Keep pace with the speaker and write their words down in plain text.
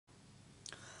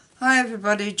Hi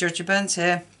everybody, Georgie Burns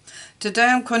here. Today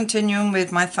I'm continuing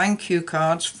with my thank you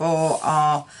cards for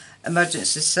our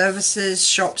emergency services,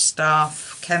 shop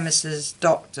staff, chemists,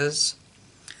 doctors,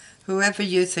 whoever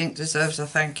you think deserves a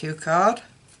thank you card.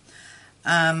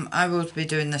 I will be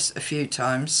doing this a few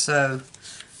times, so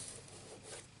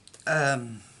I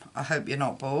hope you're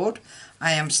not bored.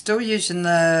 I am still using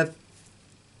the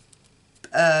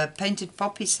Painted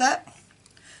Poppy set.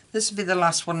 This will be the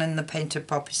last one in the Painted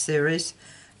Poppy series.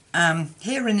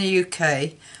 Here in the UK,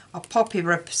 a poppy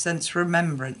represents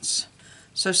remembrance.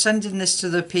 So sending this to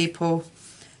the people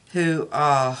who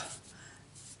are,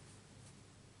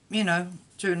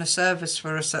 doing a service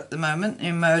for us at the moment, in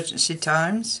emergency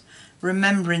times,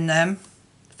 remembering them,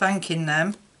 thanking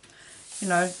them,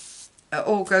 it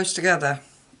all goes together.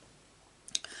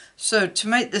 So to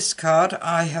make this card,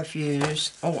 I am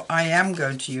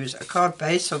going to use a card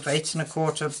base of 8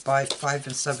 1/4 by 5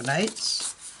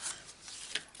 7/8.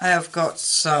 I have got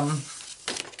some,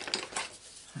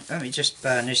 let me just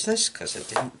burnish this because I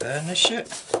didn't burnish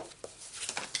it.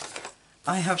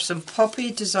 I have some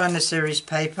Poppy Designer Series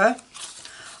paper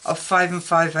of 5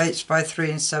 5/8 by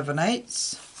 3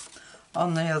 7/8.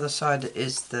 On the other side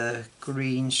is the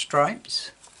green stripes.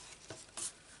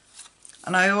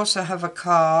 And I also have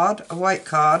a white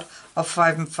card of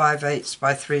 5 5/8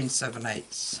 by 3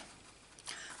 7/8,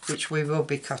 which we will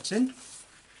be cutting.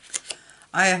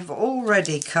 I have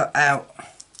already cut out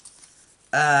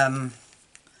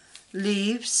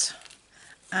leaves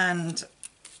and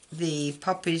the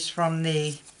poppies from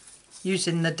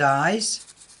using the dies.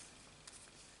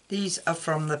 These are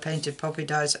from the Painted Poppy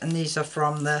dies, and these are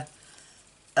from the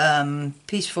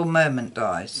Peaceful Moment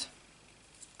dies.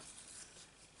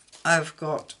 I've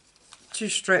got 2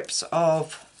 strips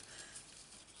of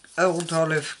old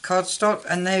olive cardstock,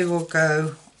 and they will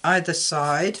go either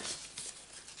side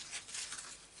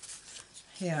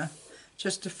here,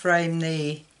 just to frame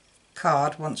the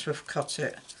card once we've cut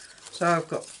it. So I've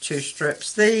got 2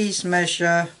 strips. These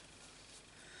measure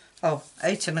 8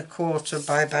 1/4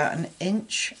 by about an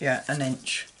inch. Yeah, an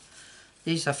inch.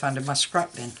 These I found in my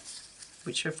scrap bin,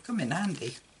 which have come in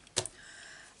handy.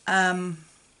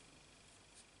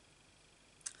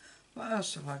 What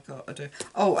else have I got to do?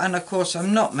 Oh, and of course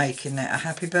I'm not making it a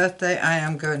happy birthday. I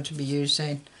am going to be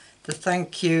using the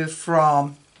thank you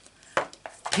from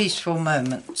Peaceful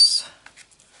Moments,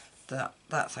 that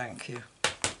thank you.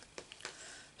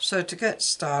 So to get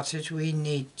started, we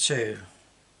need to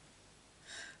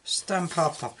stamp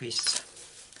our poppies.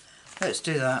 Let's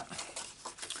do that.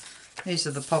 These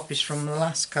are the poppies from the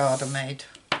last card I made.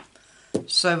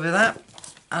 So with that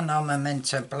and our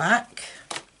Memento Black,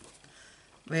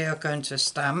 we are going to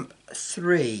stamp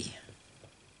 3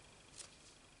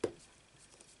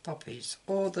 poppies,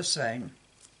 all the same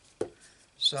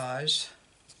size.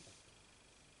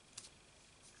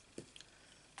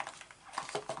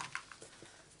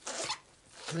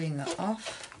 Clean that off.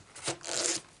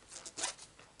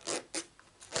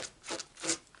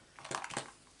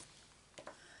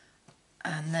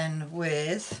 And then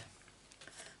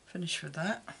finish with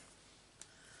that,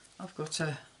 I've got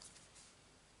a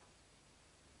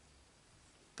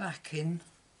backing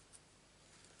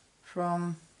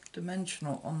from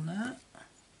Dimensional on that.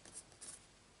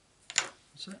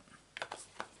 That's it.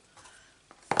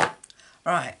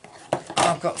 Right,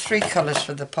 I've got 3 colours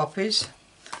for the poppies.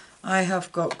 I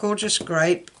have got Gorgeous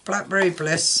Grape, Blackberry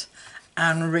Bliss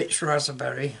and Rich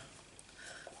Raspberry.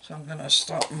 So I'm going to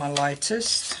start my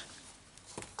lightest,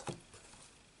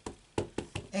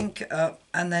 ink it up,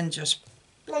 and then just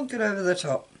plonk it over the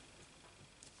top.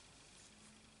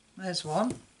 There's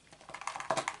one.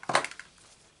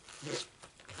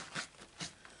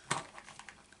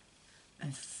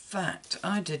 In fact,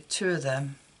 I did 2 of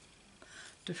them,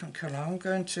 different colour. I'm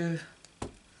going to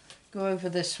go over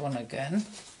this one again,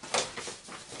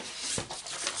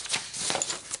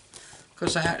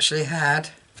 because I actually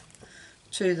had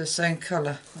 2 the same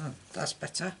colour. Oh, that's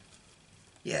better.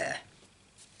 Yeah.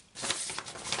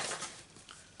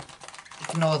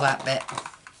 Ignore that bit.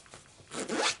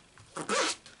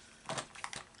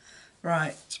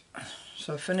 Right,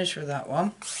 so finish with that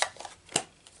one.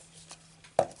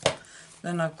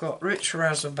 Then I've got Rich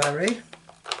Raspberry.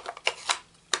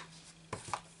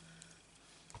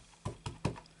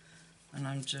 And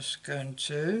I'm just going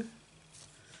to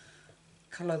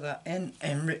colour that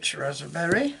in Rich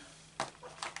Raspberry.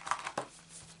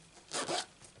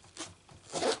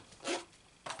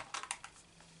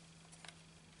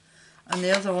 And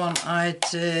the other one I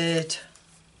did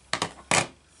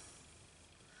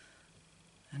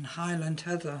in Highland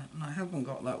Heather, and I haven't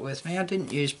got that with me. I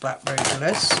didn't use Blackberry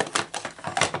Bliss.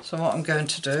 So what I'm going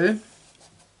to do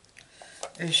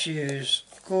is use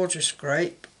Gorgeous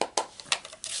Grape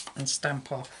and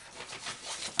Stamp Off.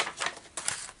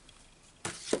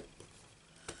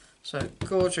 So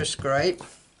Gorgeous Grape,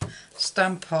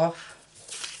 Stamp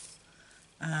Off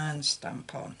and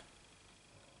Stamp On.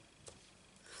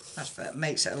 That's better,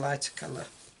 makes it a lighter colour.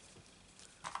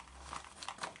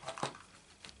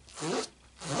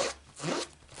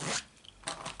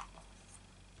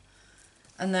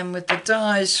 And then with the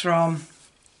dies from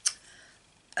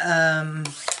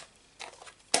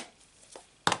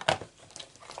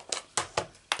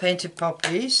Painted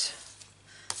Poppies,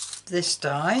 this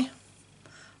die,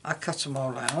 I cut them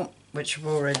all out, which I've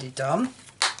already done,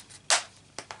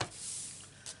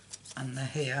 and they're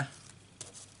here.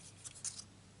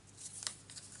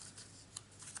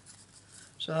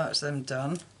 So that's them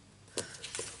done.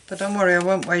 But don't worry, I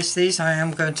won't waste these. I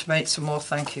am going to make some more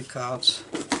thank you cards.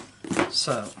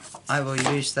 So I will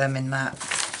use them in that.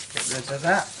 Get rid of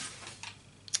that.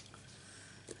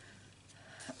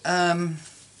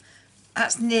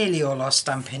 That's nearly all our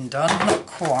stamping done. Not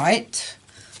quite.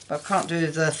 But I can't do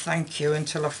the thank you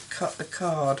until I've cut the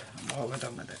card while we're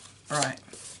done with it. Right.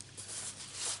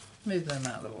 Move them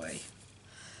out of the way.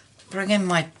 Bring in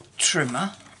my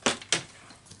trimmer.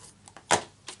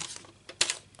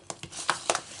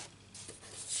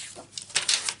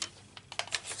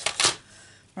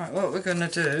 Right, what we're going to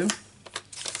do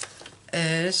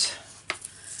is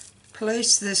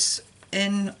place this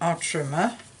in our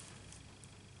trimmer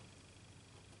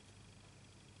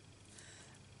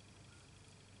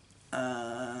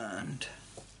and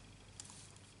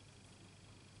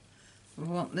we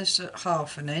want this at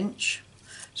 1/2 inch.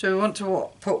 So we want to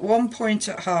put one point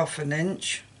at 1/2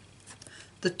 inch,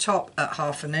 the top at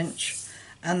 1/2 inch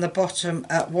and the bottom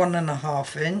at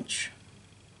 1.5 inch.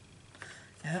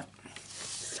 Yeah.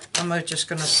 And we're just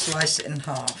going to slice it in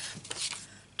half.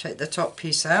 Take the top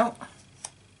piece out.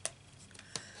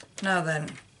 Now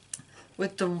then,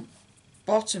 with the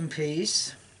bottom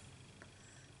piece,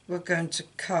 we're going to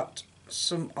cut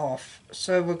some off.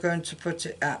 So we're going to put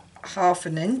it at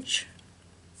 1/2 inch.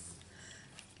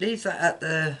 Leave that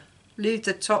at leave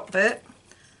the top bit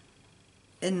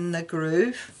in the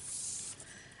groove,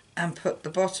 and put the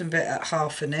bottom bit at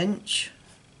 1/2 inch.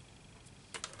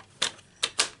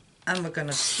 And we're going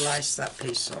to slice that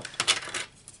piece off.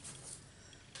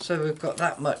 So we've got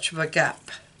that much of a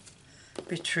gap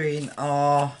between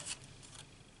our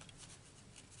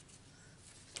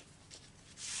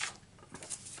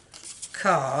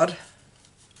card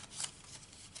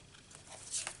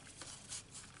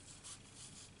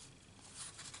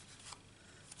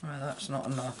right, that's not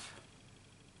enough.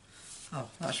 Oh,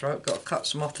 that's right, got to cut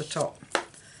some off the top.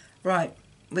 Right,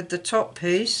 with the top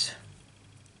piece,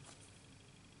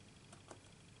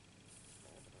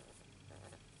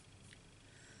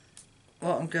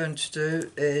 what I'm going to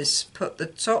do is put the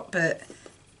top bit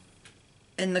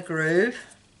in the groove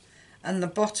and the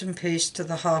bottom piece to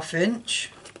the 1/2 inch,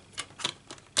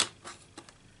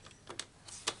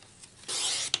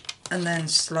 and then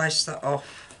slice that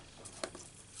off.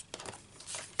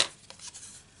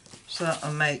 So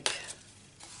that'll make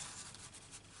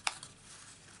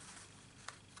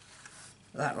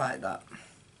that like that.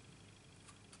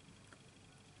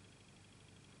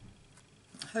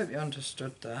 I hope you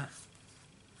understood that.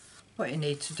 What you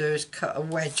need to do is cut a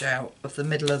wedge out of the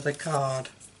middle of the card.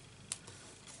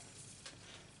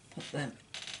 Put them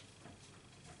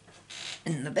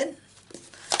in the bin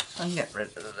and get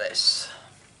rid of this.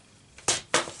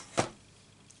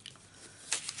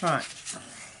 Right,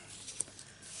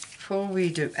 before we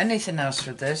do anything else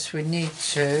with this, we need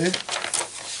to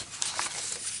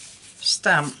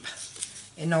stamp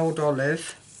in Old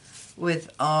Olive with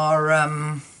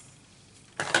our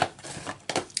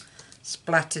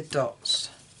splattered dots.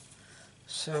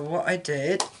 So what I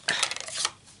did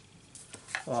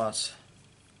was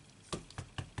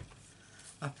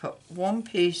I put one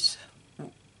piece,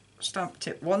 stamped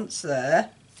it once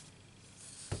there,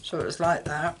 so it was like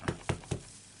that,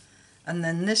 and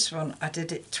then this one I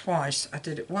did it twice. I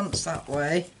did it once that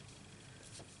way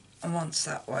and once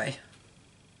that way.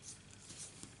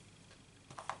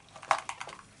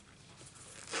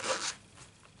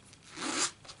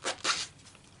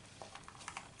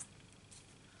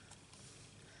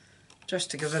 Just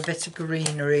to give a bit of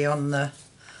greenery on the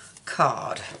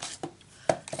card.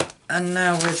 And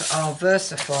now with our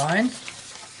VersaFine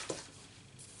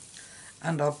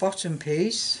and our bottom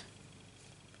piece,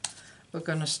 we're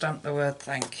going to stamp the word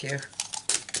thank you.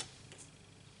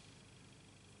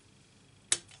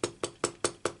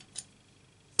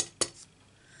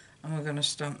 And we're going to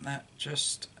stamp that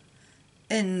just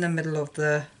in the middle of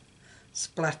the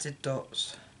splattered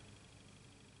dots.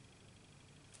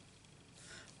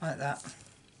 like that.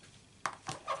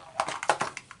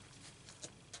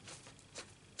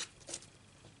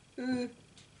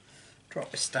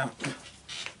 Drop a stamp.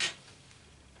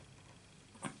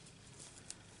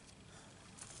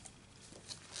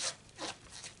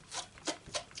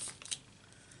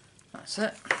 That's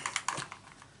it.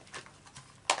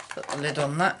 Put the lid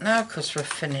on that now because we're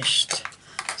finished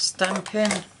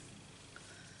stamping.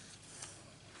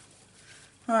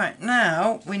 Right,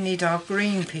 now we need our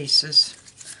green pieces,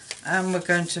 and we're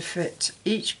going to fit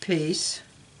each piece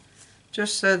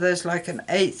just so there's like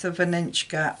 1/8 of an inch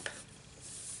gap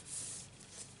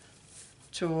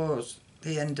towards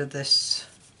the end of this.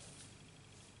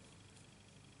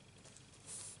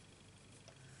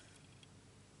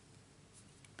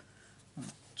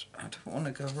 I don't want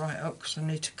to go right up because I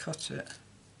need to cut it.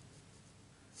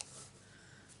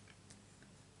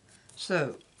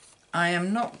 So I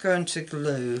am not going to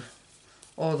glue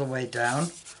all the way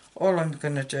down. All I'm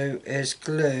going to do is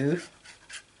glue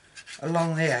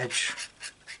along the edge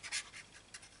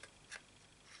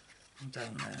and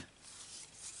down there.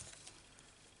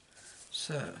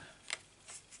 So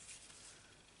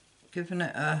giving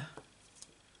it a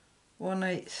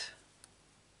 1/8.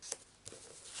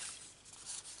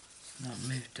 No, I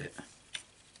moved it.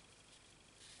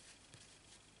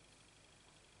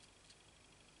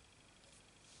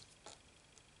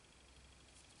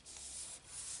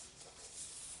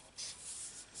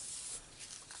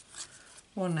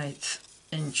 One-8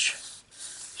 inch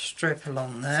strip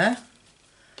along there,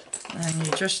 and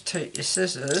you just take your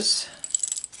scissors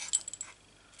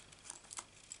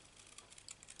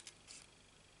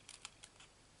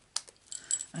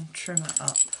and trim it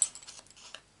up.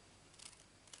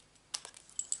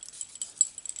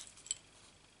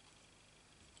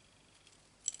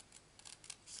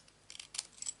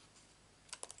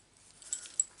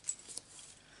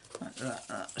 Like that.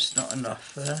 That's not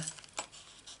enough there.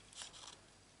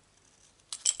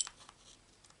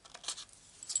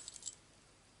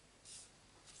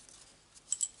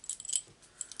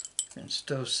 You can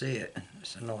still see it,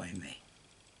 it's annoying me.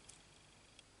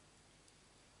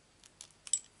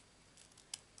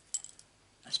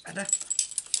 That's better.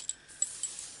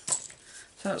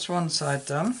 So that's one side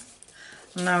done.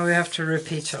 And now we have to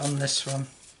repeat it on this one.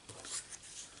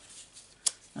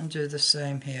 And do the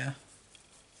same here.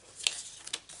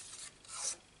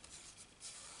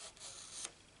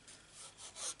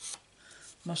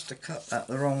 Must have cut that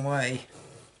the wrong way,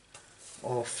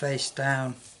 or face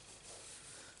down,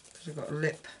 because I've got a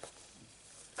lip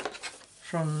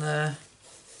from the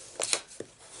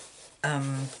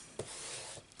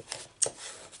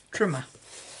trimmer.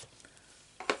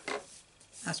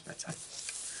 That's better.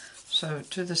 So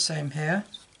do the same here.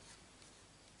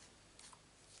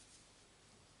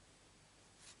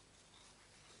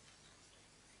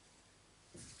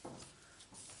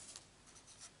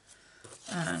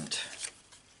 And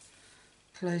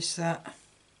place that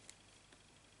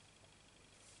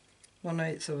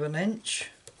 1/8 of an inch.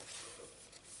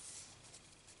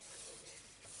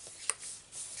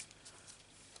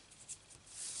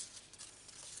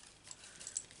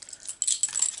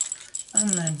 And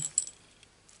then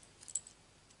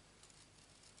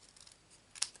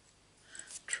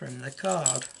trim the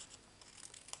card.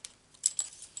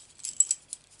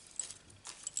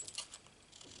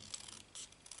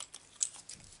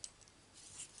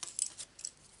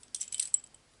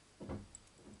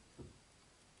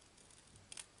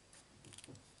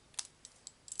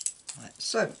 Like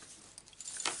so.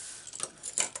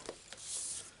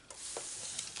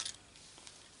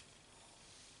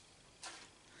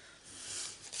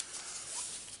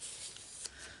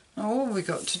 Now all we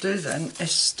got to do then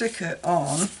is stick it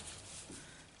on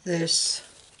this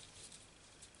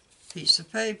piece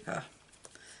of paper.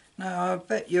 Now I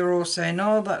bet you're all saying,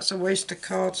 oh, that's a waste of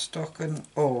cardstock and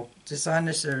or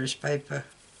designer series paper,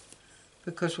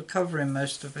 because we're covering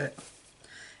most of it.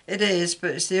 It is,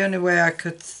 but it's the only way I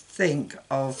could think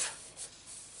of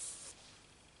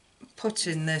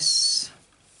putting this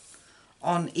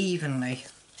on evenly.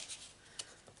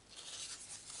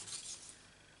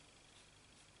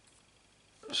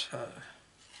 So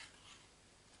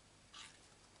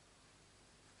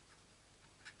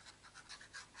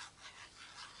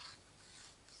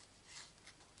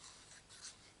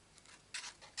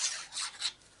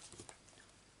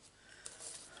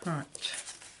right,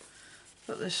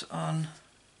 put this on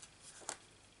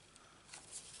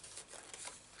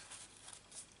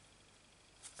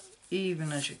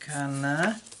even as you can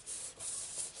there,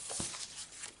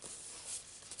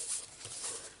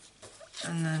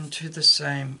 and then do the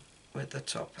same with the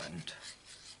top end.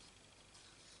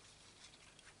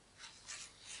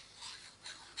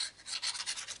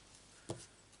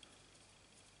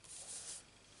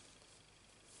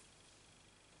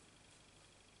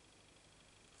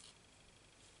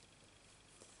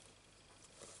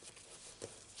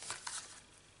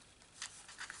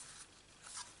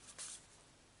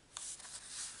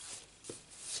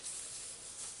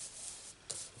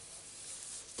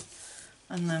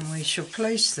 And then we shall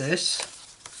place this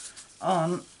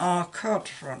on our card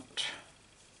front.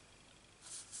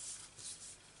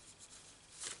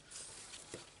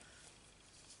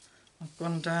 I've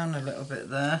gone down a little bit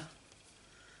there,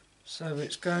 so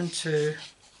it's going to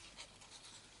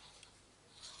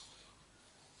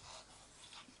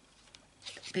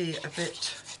be a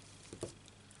bit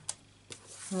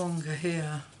longer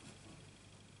here.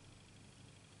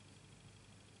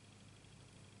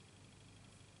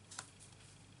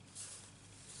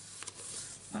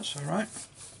 That's all right.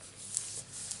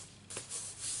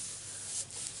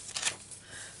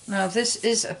 Now this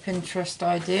is a Pinterest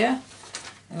idea,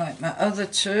 like my other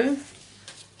two,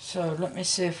 so let me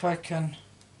see if I can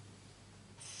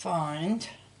find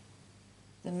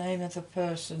the name of the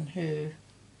person who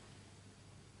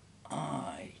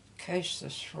I cased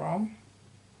this from.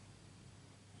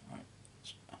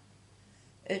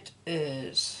 It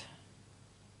is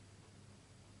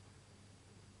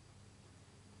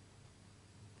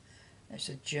it's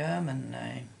a German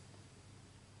name.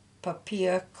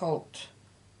 Papier Cult,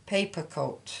 Paper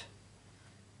Cult.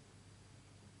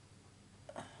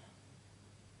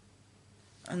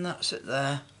 And that's it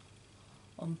there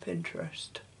on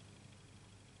Pinterest.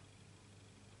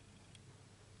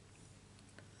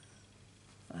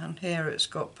 And here it's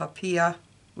got Papier,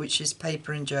 which is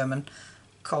paper in German,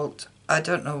 Cult. I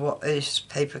don't know what is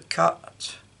paper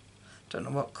cut. Don't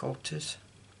know what Cult is.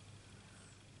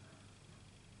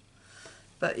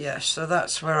 But yes, so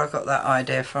that's where I got that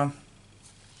idea from.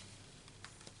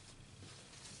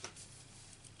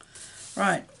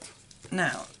 Right,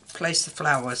 now place the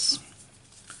flowers.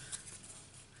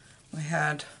 We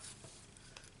had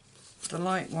the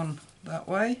light one that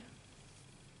way.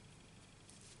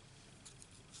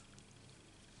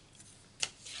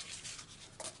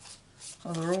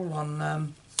 Oh, they're all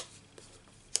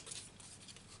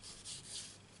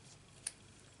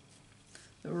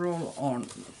on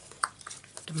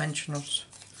dimensionals,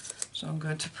 so I'm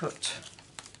going to put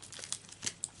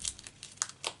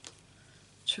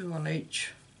 2 on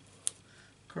each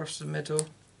across the middle.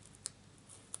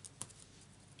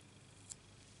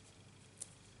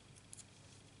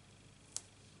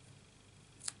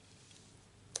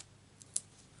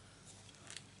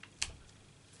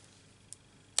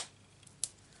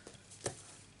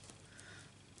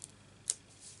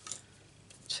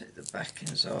 Take the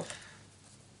backings off.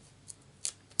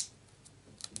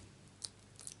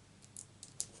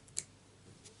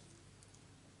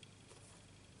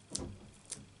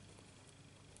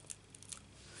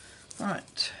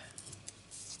 Right,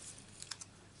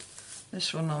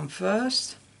 this one on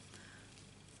first.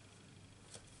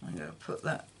 I'm going to put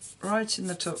that right in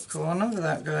the top corner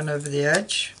without going over the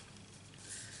edge.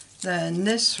 Then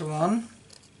this one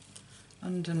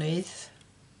underneath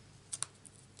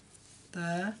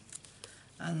there,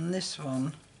 and this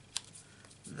one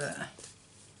there.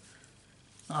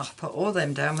 I'll put all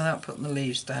them down without putting the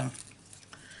leaves down.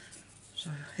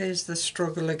 So here's the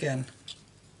struggle again.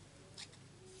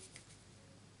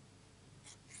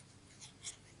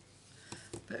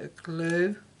 Bit of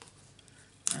glue,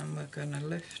 and we're going to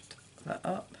lift that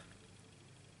up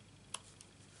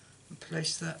and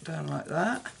place that down like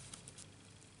that.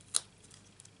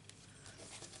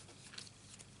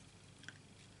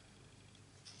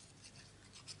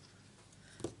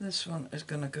 This one is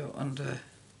going to go under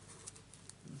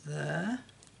there,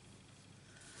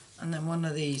 and then one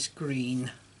of these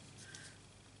green,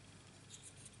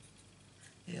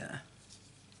 yeah.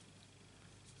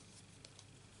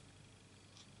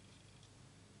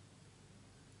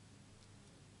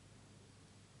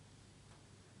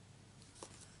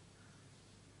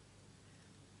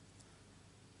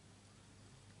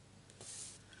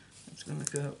 It's going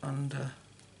to go under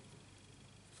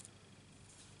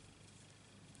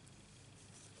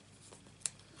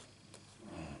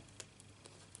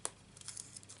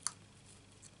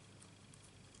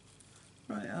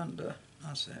right under,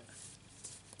 that's it,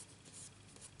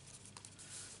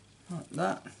 like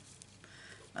that.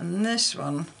 And this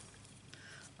one,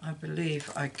 I believe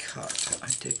I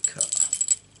did cut.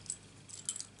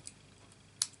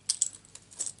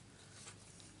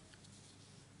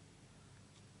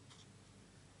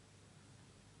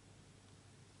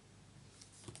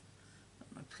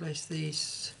 Place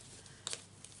these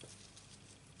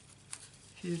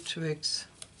few twigs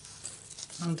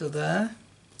under there,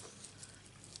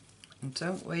 and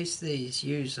don't waste these,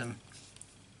 use them.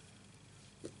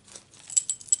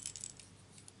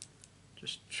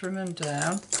 Just trim them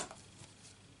down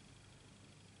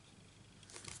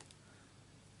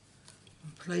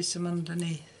and place them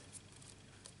underneath.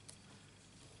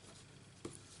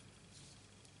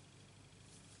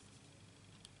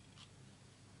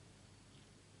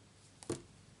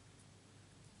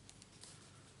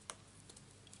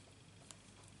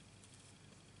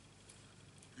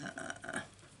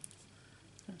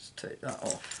 Let's take that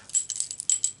off.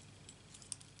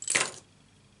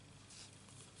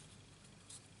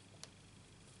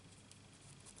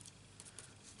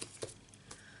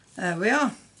 There we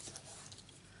are.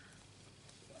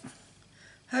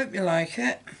 Hope you like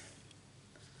it.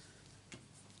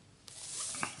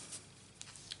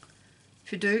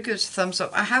 If you do, give us a thumbs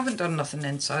up. I haven't done nothing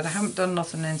inside. I haven't done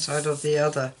nothing inside of the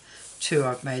other two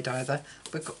I've made either.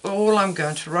 But all I'm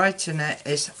going to write in it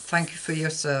is thank you for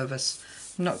your service.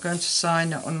 I'm not going to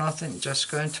sign it or nothing,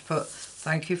 just going to put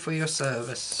thank you for your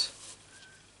service.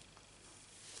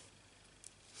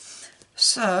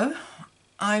 So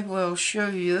I will show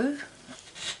you.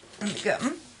 Let me get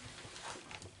them.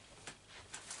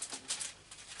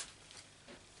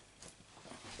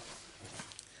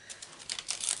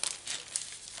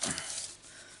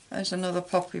 There's another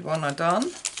poppy one I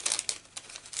done,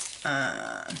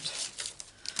 and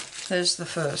there's the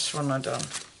first one I done.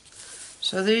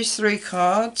 So these 3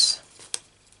 cards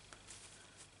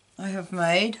I have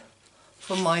made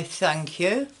for my thank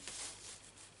you.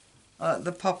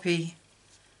 The poppy,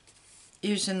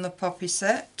 using the poppy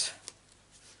set,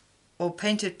 or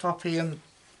Painted Poppy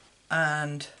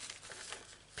and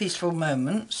Peaceful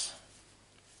Moments.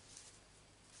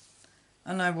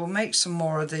 And I will make some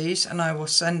more of these and I will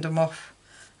send them off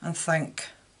and thank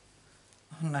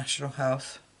National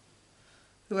Health,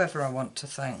 whoever I want to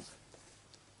thank.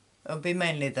 It'll be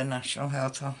mainly the National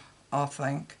Health I'll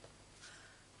thank.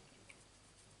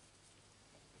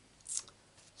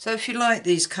 So if you like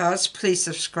these cards, please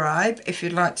subscribe. If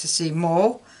you'd like to see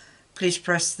more, please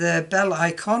press the bell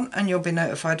icon and you'll be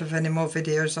notified of any more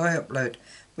videos I upload,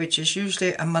 which is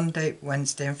usually a Monday,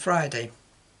 Wednesday and Friday.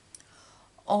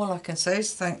 All I can say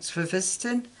is thanks for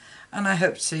visiting, and I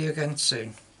hope to see you again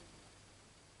soon.